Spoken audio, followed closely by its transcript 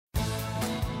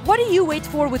What do you wait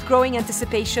for with growing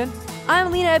anticipation?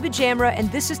 I'm Lena Abu-Jamra,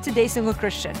 and this is Today's Single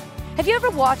Christian. Have you ever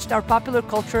watched our popular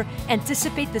culture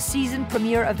anticipate the season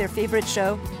premiere of their favorite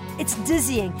show? It's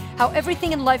dizzying how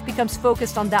everything in life becomes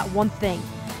focused on that one thing.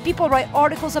 People write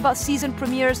articles about season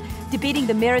premieres, debating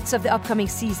the merits of the upcoming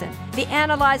season. They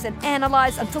analyze and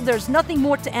analyze until there's nothing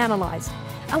more to analyze.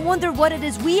 I wonder what it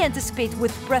is we anticipate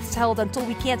with breaths held until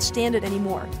we can't stand it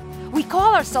anymore. We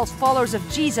call ourselves followers of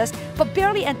Jesus, but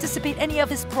barely anticipate any of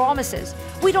his promises.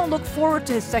 We don't look forward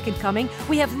to his second coming.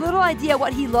 We have little idea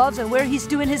what he loves and where he's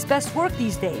doing his best work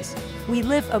these days. We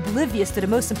live oblivious to the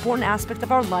most important aspect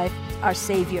of our life, our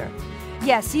Savior.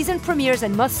 Yeah, season premieres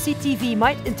and must-see TV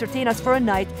might entertain us for a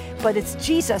night, but it's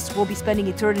Jesus we'll be spending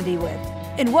eternity with.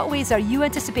 In what ways are you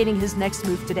anticipating his next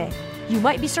move today? You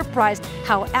might be surprised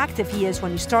how active he is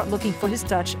when you start looking for his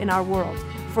touch in our world.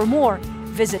 For more,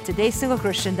 visit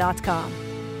todaysinglechristian.com.